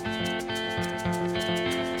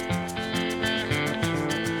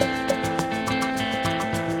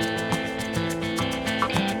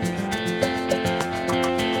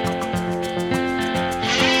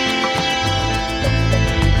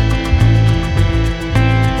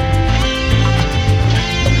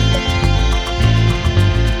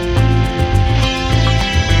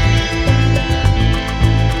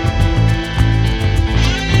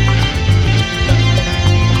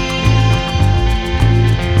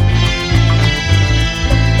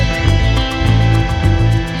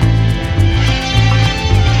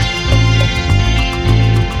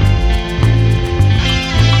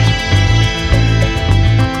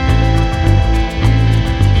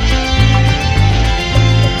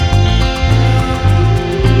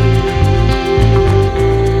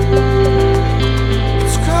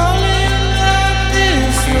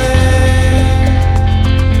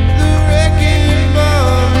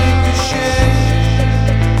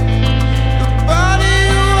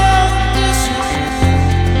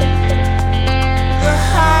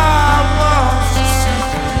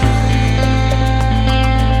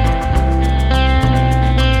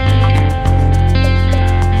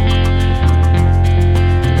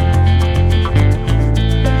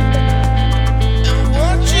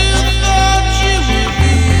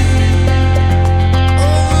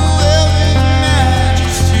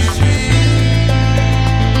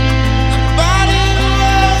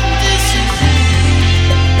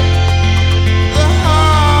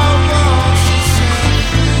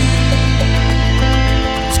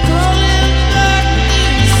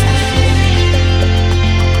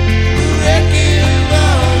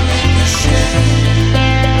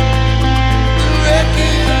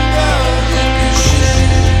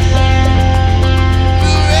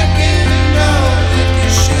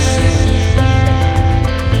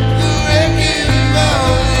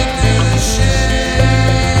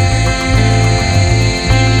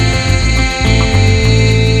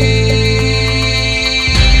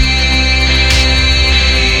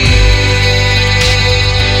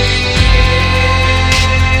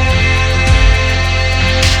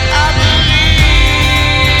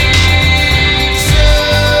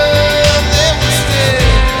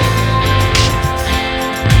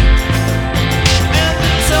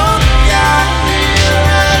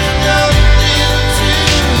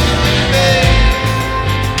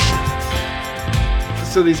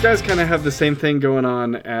 So these guys kind of have the same thing going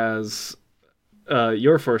on as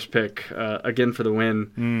your first pick, again for the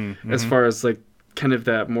win, as far as like kind of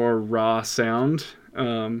that more raw sound.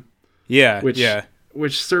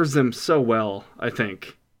 Which serves them so well, I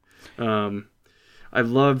think. I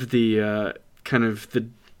love the kind of the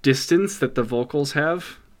distance that the vocals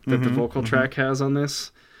have, that the vocal track has on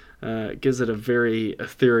this. It gives it a very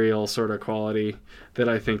ethereal sort of quality that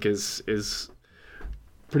I think is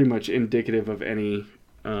pretty much indicative of any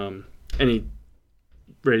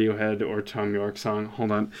Radiohead or Thom Yorke song.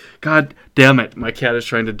 Hold on. God damn it. My cat is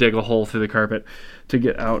trying to dig a hole through the carpet to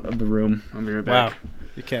get out of the room. I'll be right back. Wow.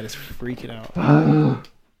 Your cat is freaking out.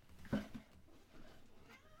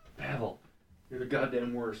 Pavel, you're the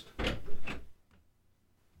goddamn worst. I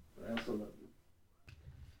also love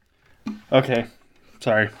you. Okay.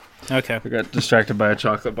 Sorry. Okay. I got distracted by a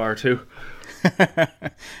chocolate bar too.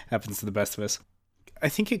 Happens to the best of us. I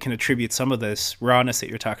think you can attribute some of this rawness that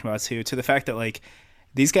you're talking about to the fact that like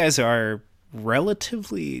these guys are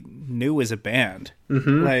relatively new as a band.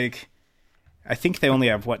 Like I think they only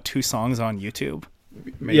have 2 songs on YouTube,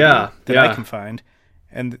 maybe, I can find,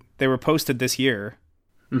 and they were posted this year.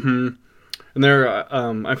 And they're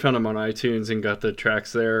I found them on iTunes and got the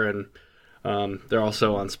tracks there, and they're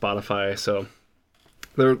also on Spotify, so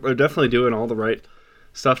they're definitely doing all the right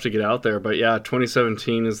stuff to get out there. But yeah,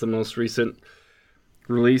 2017 is the most recent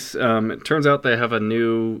release. It turns out they have a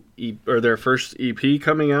new their first EP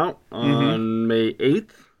coming out on May 8th,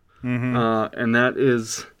 and that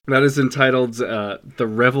is entitled "The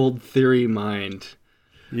Reveled Theory Mind."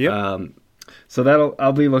 Yep. So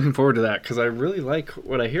I'll be looking forward to that because I really like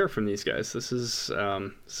what I hear from these guys. This is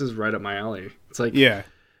right up my alley. It's like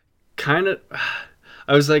kind of.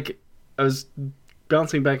 I was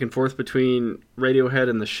bouncing back and forth between Radiohead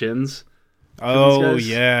and the Shins. Oh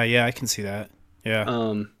yeah, I can see that.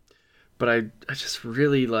 Yeah. But I just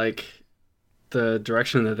really like the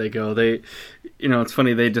direction that they go. They, it's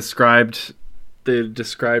funny. They described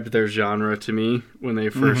their genre to me when they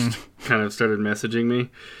first kind of started messaging me.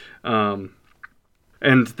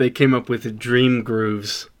 And they came up with dream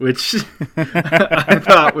grooves, which I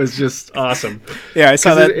thought was just awesome. Yeah, I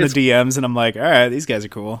saw that in the DMs, and I'm like, all right, these guys are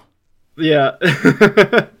cool. Yeah.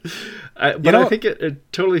 I think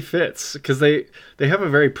it totally fits, because they have a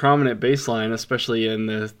very prominent bass line, especially in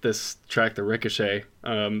this track, The Ricochet,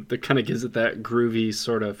 that kind of gives it that groovy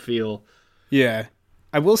sort of feel. Yeah.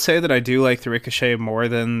 I will say that I do like The Ricochet more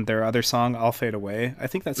than their other song, I'll Fade Away. I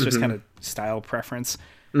think that's just kind of style preference.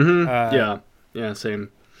 Yeah,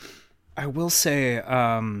 same. I will say,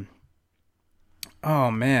 oh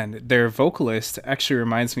man, their vocalist actually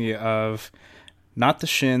reminds me of not the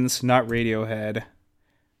Shins, not Radiohead.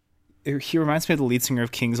 He reminds me of the lead singer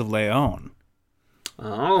of Kings of Leon.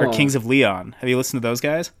 Oh. Or Kings of Leon. Have you listened to those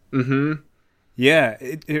guys? Mm-hmm. Yeah,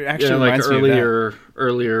 it actually reminds me of that.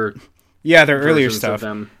 Earlier. Yeah, their earlier stuff.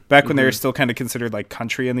 Back when they were still kind of considered like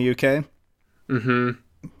country in the UK. Mm-hmm.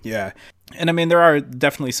 Yeah. And I mean, there are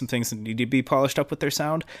definitely some things that need to be polished up with their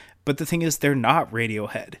sound, but the thing is, they're not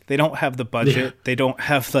Radiohead. They don't have the budget. Yeah. They don't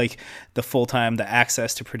have like the full-time, the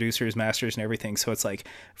access to producers, masters, and everything. So it's like,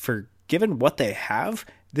 for given what they have,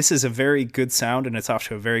 this is a very good sound, and it's off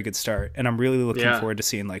to a very good start. And I'm really looking forward to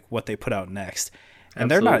seeing like what they put out next. And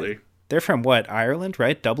they're from what, Ireland,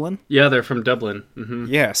 right? Dublin? Yeah, they're from Dublin. Mm-hmm.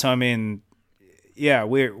 Yeah. So I mean, yeah,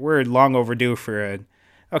 we're long overdue for a.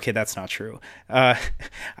 Okay, that's not true.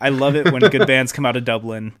 I love it when good bands come out of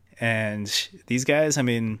Dublin, and these guys, I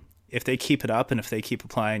mean, if they keep it up and if they keep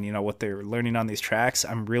applying, what they're learning on these tracks,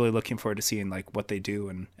 I'm really looking forward to seeing like what they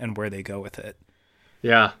do and where they go with it.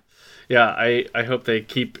 Yeah. I hope they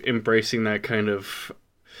keep embracing that kind of,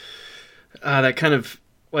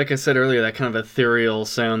 like I said earlier, that kind of ethereal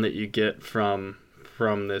sound that you get from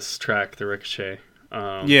this track, The Ricochet.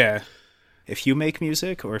 Yeah. If you make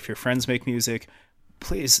music, or if your friends make music,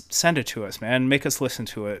 please send it to us, man. Make us listen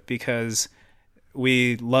to it, because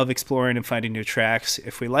we love exploring and finding new tracks.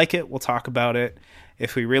 If we like it, we'll talk about it.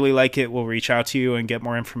 If we really like it, we'll reach out to you and get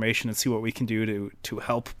more information and see what we can do to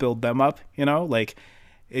help build them up. Like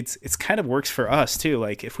it's kind of works for us too.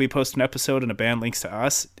 Like if we post an episode and a band links to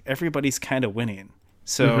us, everybody's kind of winning.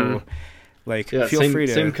 So feel free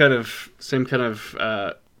to same kind of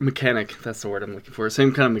mechanic. That's the word I'm looking for.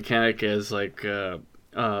 Same kind of mechanic as like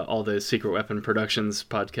all the Secret Weapon Productions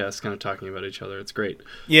podcasts kind of talking about each other. It's great.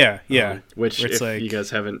 Yeah. Which if you guys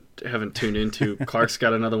haven't tuned into, Clark's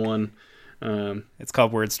got another one. It's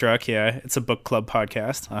called Word Struck. Yeah, it's a book club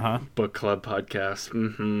podcast. Book club podcast.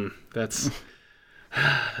 Mm-hmm. That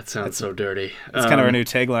sounds so dirty. It's kind of our new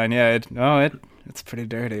tagline. Yeah. It's pretty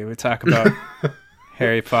dirty. We talk about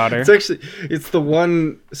Harry Potter. It's the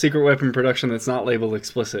one Secret Weapon production that's not labeled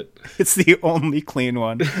explicit. It's the only clean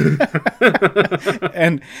one.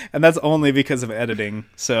 and that's only because of editing.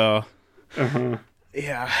 So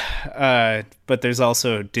yeah. But there's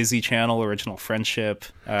also Disney Channel Original Friendship,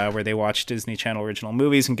 where they watch Disney Channel original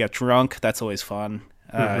movies and get drunk. That's always fun.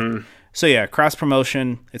 So yeah, cross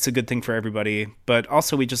promotion, it's a good thing for everybody, but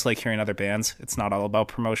also we just like hearing other bands. It's not all about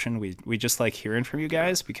promotion. We just like hearing from you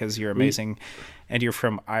guys because you're amazing, and you're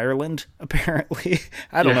from Ireland, apparently.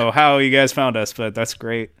 I don't know how you guys found us, but that's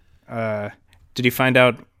great. Did you find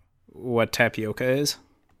out what tapioca is?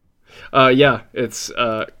 Yeah, it's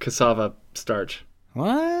cassava starch.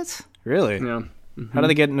 What? Really? Yeah. Mm-hmm. How do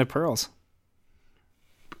they get into pearls?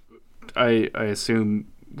 I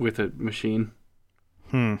assume with a machine.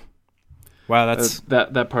 Wow, that's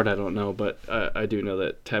that part I don't know, but I do know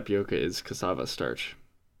that tapioca is cassava starch.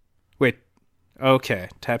 Wait, okay,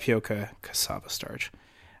 tapioca, cassava starch.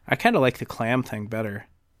 I kind of like the clam thing better.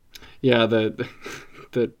 Yeah, the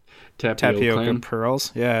tapioca clam.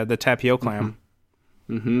 Pearls. Yeah, the tapioca clam.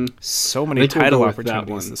 Mm-hmm. So many title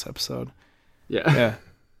opportunities this episode. Yeah.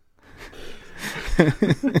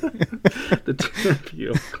 The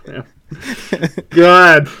tapioca clam.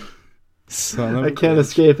 God. I can't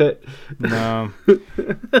escape it. No.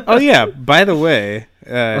 Oh yeah. By the way,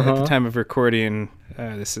 at the time of recording,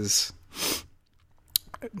 this is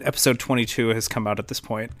episode 22 has come out at this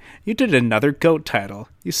point. You did another GOAT title.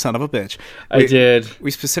 You son of a bitch. I did.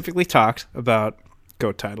 We specifically talked about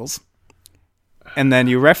GOAT titles, and then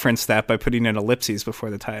you referenced that by putting in ellipses before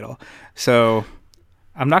the title. So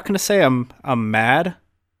I'm not going to say I'm mad,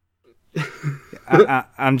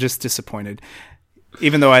 I'm just disappointed.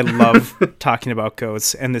 Even though I love talking about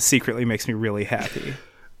goats, and this secretly makes me really happy.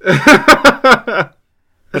 But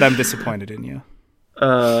I'm disappointed in you.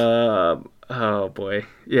 Oh boy.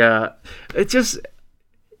 Yeah.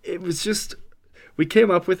 It was just, we came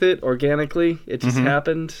up with it organically. It just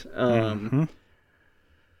happened.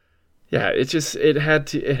 Yeah, it had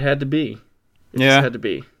to be. It just had to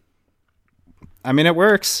be. I mean, it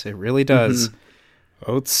works. It really does.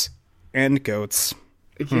 Oats and goats.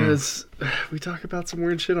 Because we talk about some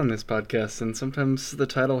weird shit on this podcast, and sometimes the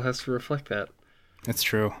title has to reflect that. It's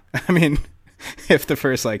true. I mean, if the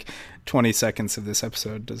first 20 seconds of this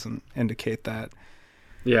episode doesn't indicate that.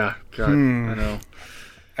 Yeah, God, I know.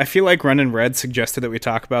 I feel like Runnin' Red suggested that we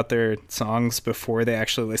talk about their songs before they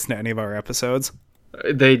actually listen to any of our episodes.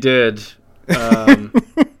 They did.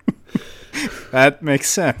 That makes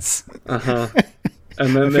sense. Uh-huh.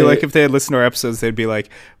 And then I feel like if they had listened to our episodes, they'd be like,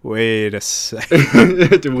 wait a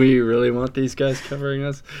second. Do we really want these guys covering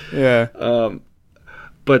us? Yeah.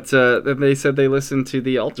 But then they said they listened to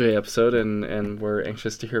the Alt J episode and were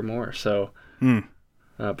anxious to hear more. So,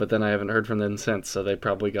 but then I haven't heard from them since. So they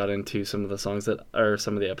probably got into some of the songs that are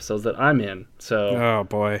some of the episodes that I'm in. So. Oh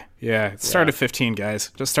boy, yeah. Start at 15,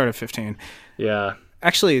 guys. Just start at 15. Yeah.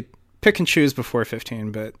 Actually, pick and choose before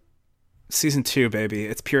 15, but season 2, baby.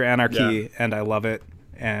 It's pure anarchy, and I love it.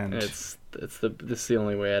 And this is the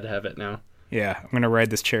only way I'd have it now. Yeah, I'm gonna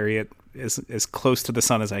ride this chariot as close to the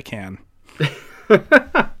sun as I can.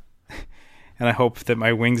 And I hope that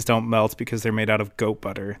my wings don't melt because they're made out of goat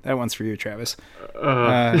butter. That one's for you, Travis.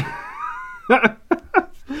 Oh,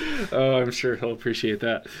 I'm sure he'll appreciate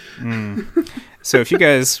that. So if you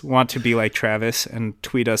guys want to be like Travis and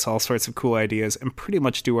tweet us all sorts of cool ideas and pretty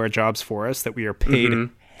much do our jobs for us that we are paid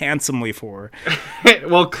handsomely for.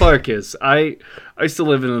 Well, Clark is. I still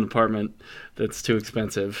live in an apartment that's too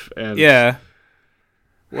expensive. And yeah.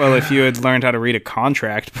 Well, if you had learned how to read a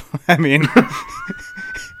contract, I mean,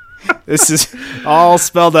 this is all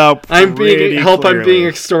spelled out. I'm being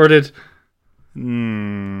extorted.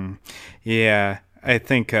 Yeah. I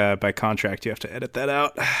think by contract you have to edit that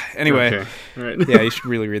out. Anyway, okay. Right. Yeah, you should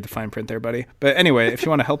really read the fine print there, buddy. But anyway, if you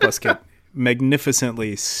want to help us get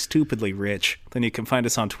magnificently, stupidly rich, then you can find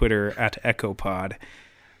us on Twitter at EchoPod.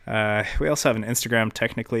 We also have an Instagram,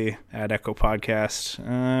 technically, at Echo Podcast.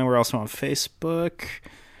 We're also on Facebook.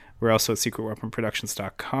 We're also at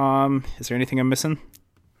secretweaponproductions.com. Is there anything I'm missing?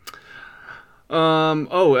 I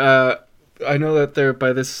know that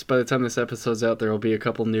by the time this episode's out, there will be a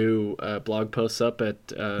couple new blog posts up at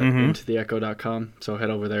intotheecho.com. So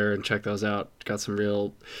head over there and check those out. Got some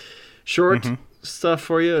real short stuff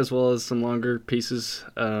for you, as well as some longer pieces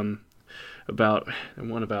about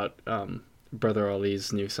Brother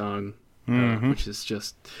Ali's new song, which is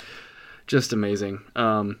just amazing.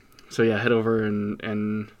 So yeah, head over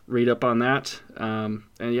and read up on that. And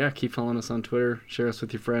yeah, keep following us on Twitter. Share us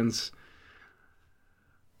with your friends.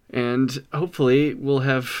 And hopefully we'll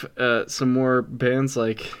have some more bands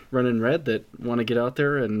like Runnin' Red that want to get out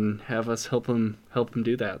there and have us help them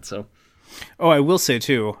do that. So, I will say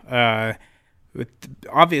too,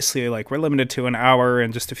 obviously, we're limited to an hour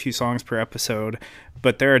and just a few songs per episode,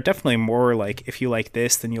 but there are definitely more if you like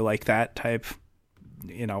this, then you like that type,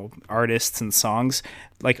 artists and songs,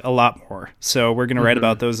 a lot more. So we're going to write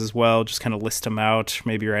about those as well, just kind of list them out,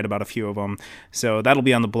 maybe write about a few of them. So that'll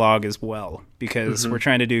be on the blog as well, because we're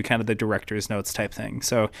trying to do kind of the director's notes type thing.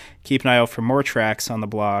 So keep an eye out for more tracks on the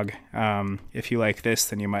blog. If you like this,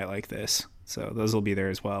 then you might like this. So those will be there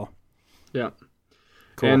as well. Yeah.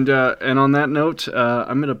 Cool. And on that note,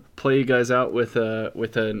 I'm gonna play you guys out with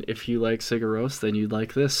an "If You Like Cigaros, Then You'd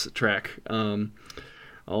Like This" track.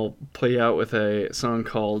 I'll play you out with a song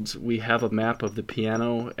called "We Have a Map of the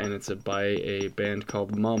Piano," and it's by a band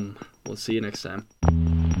called Mum. We'll see you next time.